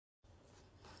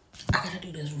gotta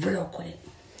do this real quick.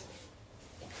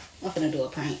 I'm finna do a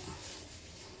prank.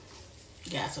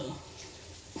 Got to.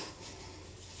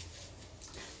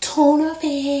 Tuna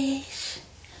fish.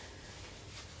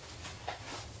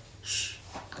 Shh.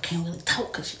 I can't really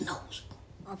talk because she knows.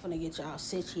 I'm finna get y'all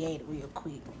situated real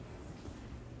quick.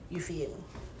 You feel me?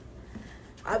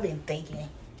 I've been thinking.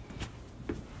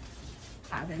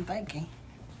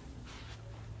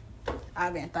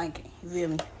 You feel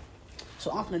me?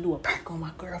 So I'm finna do a prank on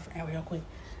my girlfriend real quick.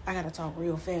 I gotta talk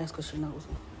real fast because she knows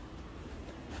me.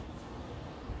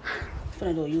 I'm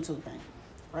finna do a YouTube thing,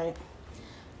 right?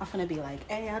 I'm finna be like,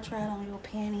 hey, I tried on your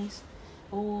panties.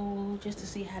 Ooh, just to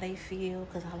see how they feel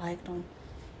because I like them.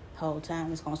 Whole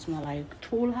time it's gonna smell like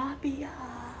tilapia.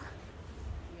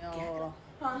 Yo,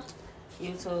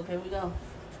 YouTube, here we go.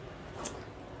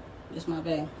 This my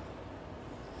bag.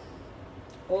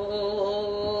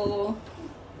 Oh,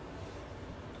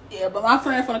 yeah, but my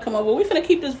friend finna come over. We finna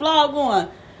keep this vlog going.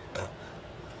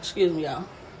 Excuse me, y'all.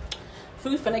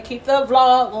 We finna keep the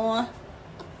vlog going.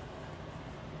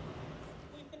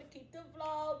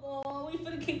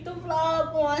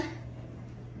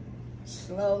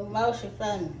 Slow motion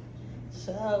for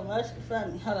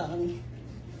me. Hold on, let me.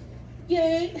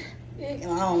 Yeah. I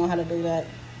don't know how to do that.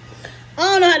 I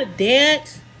don't know how to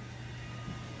dance.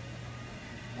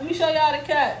 Let me show y'all the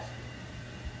cats.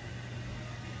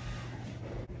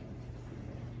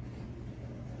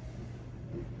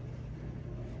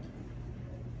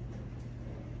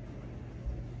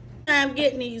 I'm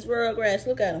getting these Rugrats.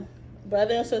 Look at them.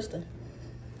 Brother and sister.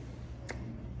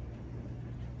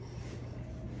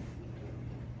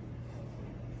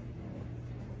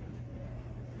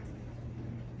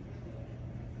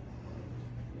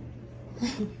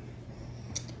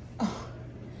 Oh,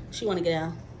 she want to get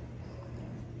out.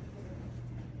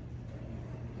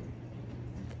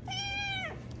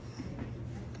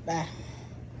 Bye.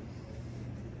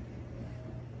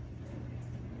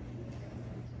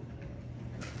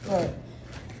 Look,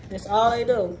 that's all they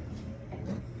do.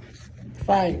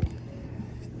 Fight.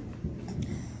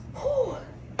 Whew.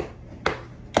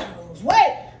 Lose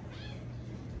weight.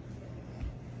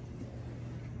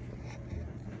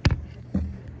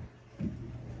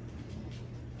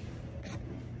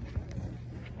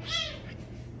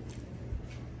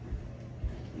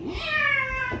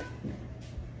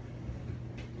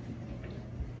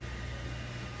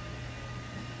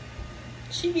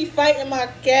 She be fighting my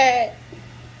cat.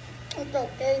 It's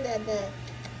okay, that bad.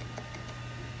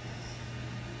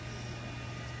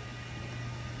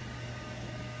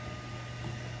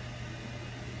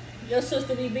 Your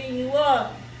sister be beating you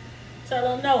up.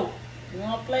 Tell her no. You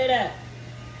wanna play that?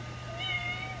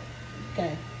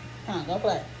 Okay. Come on, go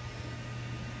play.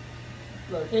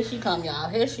 Look, here she come, y'all.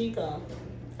 Here she come.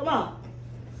 Come on.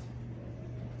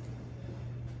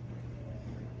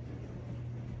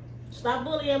 Stop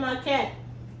bullying my cat.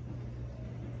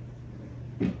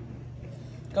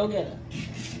 Go get her.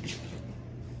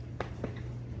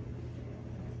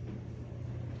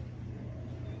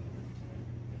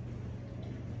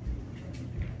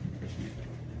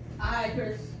 Alright,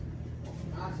 Chris.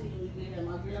 I'll see you when you get here,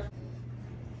 my girl.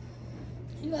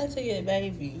 You like to get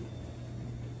baby.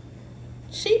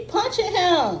 She punching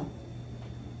him.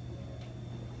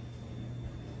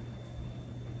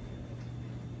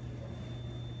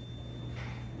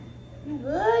 You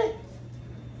good?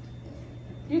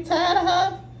 You tired of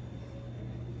her?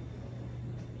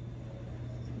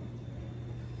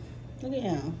 Look at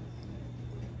him.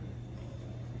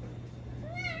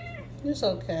 It's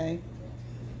okay.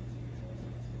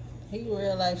 He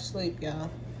real life sleep,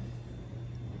 y'all.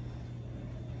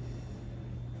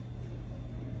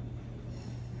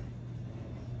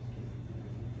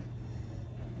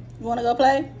 You wanna go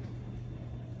play?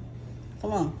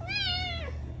 Come on.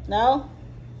 No?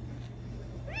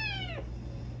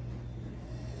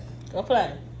 Go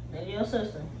play. Maybe your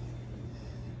sister.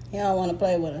 He don't want to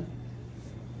play with her.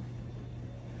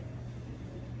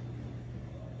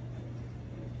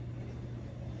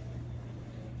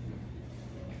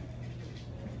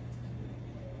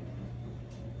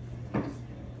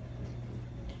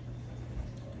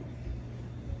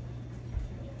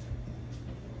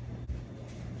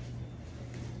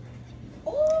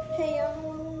 Hey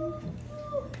y'all.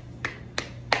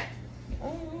 I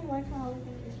don't like how I look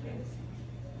in this dress.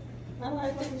 I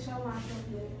like it. Show myself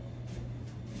good.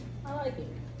 I like it.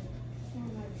 I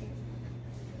don't like it.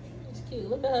 It's cute.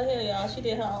 Look at her hair, y'all. She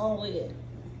did her own wig.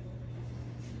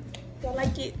 Y'all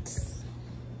like it?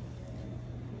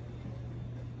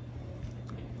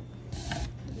 I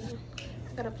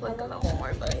gotta plug a little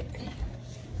more, but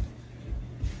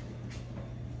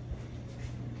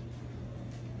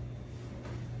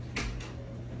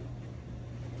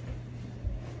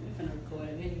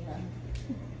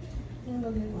You can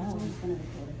go get Wow, I'm one. gonna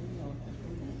record a video of us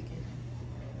in the kitchen.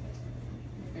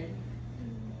 Ready?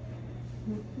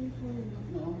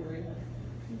 No, I'm ready.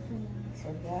 So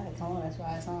yeah, it's on. That's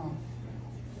why it's on.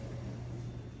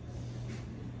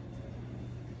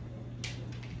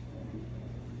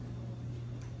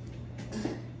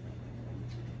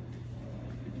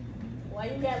 Why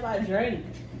you got my drink?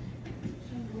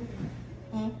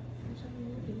 Hmm?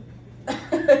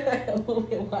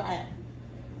 Why?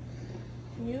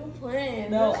 You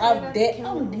playing? No, Just I'm straight dead.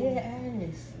 out the I'm camera. dead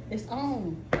ass. It's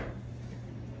on.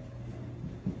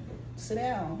 Sit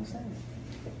down. I'm saying.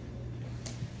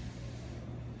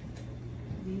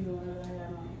 These are what I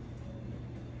have on.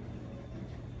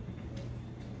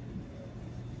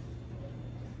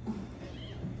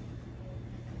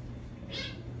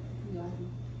 You like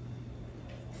them?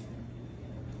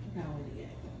 How old are you?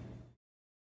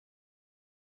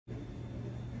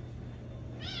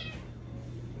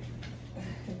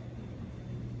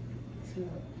 Look.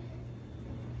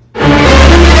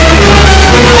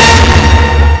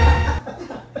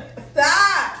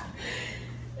 Stop!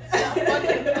 Stop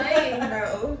fucking playing,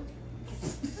 bro.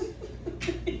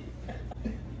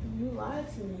 You lied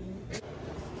to me.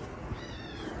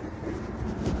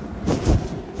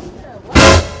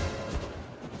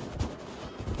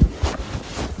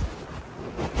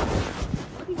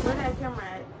 Where that camera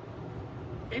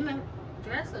at? In the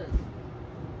dresser.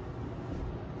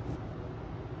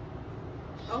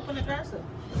 Open the dresser.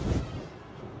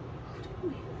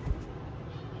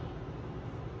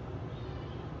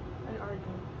 I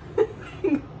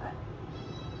arguing.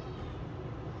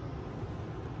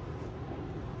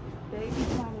 They be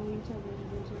calling each other.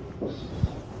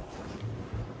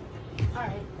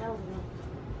 Alright, that was enough.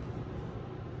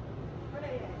 Where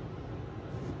they at?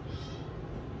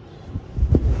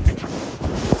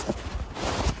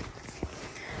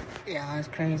 Yeah, it's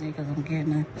crazy because I'm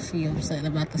getting her. She upset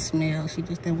about the smell. She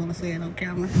just didn't want to say it on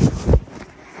camera.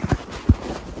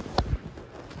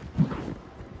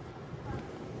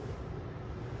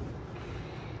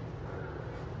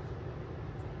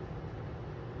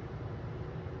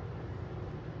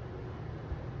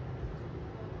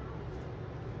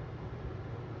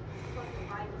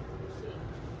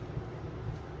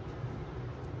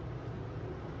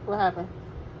 What happened?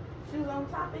 She was on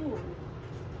top of him.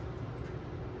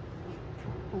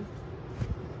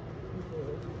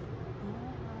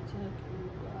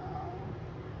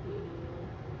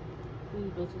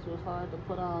 These bitches was hard to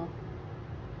put on.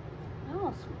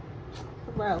 Oh,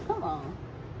 bro, come on.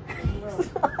 Bro,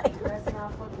 that's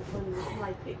not fucking funny. It's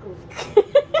like pickles.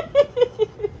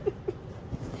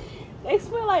 They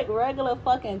smell like regular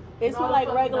fucking. They smell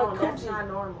like regular no, that's coochie. not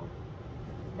normal.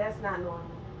 That's not normal.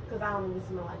 Because I don't even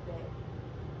smell like that.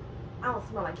 I don't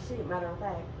smell like shit, matter of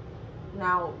fact.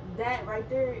 Now, that right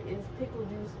there is pickle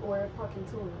juice or fucking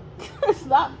tuna. It's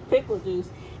not pickle juice.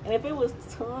 And if it was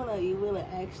tuna, you really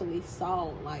actually saw,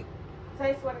 like,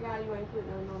 Say, swear to God, you ain't putting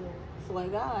nothing on there. swear to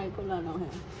God, I ain't put nothing on him.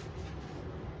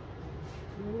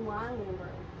 You lying, bro.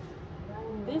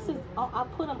 This is, I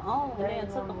put them on and then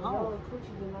took them off. Your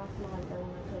coochie did not smell like that when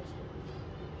I touched it.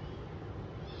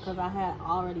 Because I had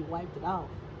already wiped it off.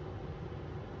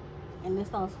 And this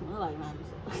don't smell like nothing.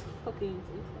 So fucking,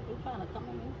 you trying to come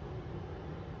at me?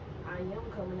 I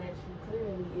am coming at you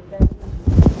clearly if that's what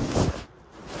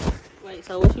you Wait,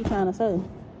 so what you trying to say?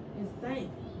 It's stank.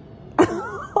 I'm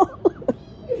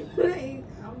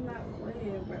not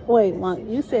playing, bro. Wait, Mom,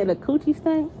 you said the coochie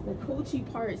stank? The coochie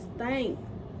part stank.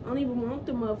 I don't even want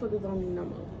the motherfuckers on me no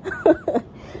more.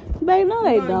 Babe, no,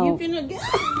 they You don't. finna get.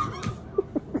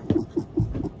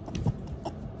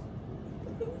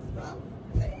 Stop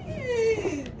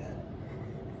saying.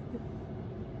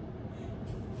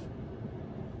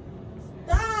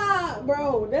 Stop,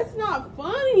 bro. That's not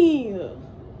funny.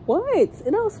 What?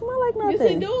 It don't smell like nothing.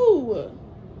 Yes, it do.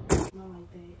 Not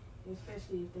like that,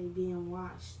 especially if they being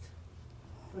washed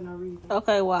for no reason.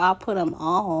 Okay, well, I put them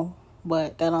on,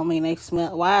 but that don't mean they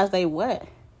smell. Why is they wet?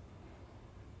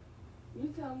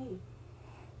 You tell me.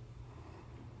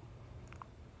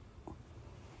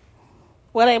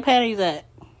 Where they panties at?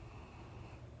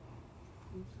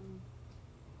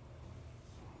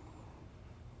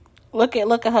 Look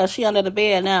at her. She under the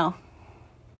bed now.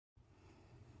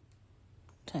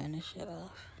 Turn this shit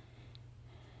off.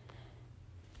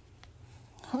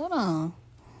 Hold on.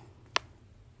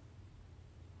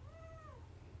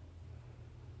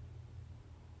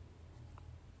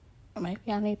 Maybe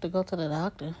I need to go to the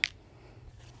doctor.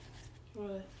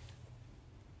 What?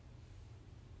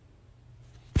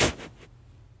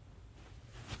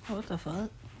 What the fuck?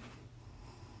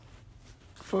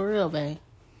 For real, babe.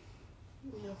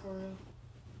 Yeah, for real.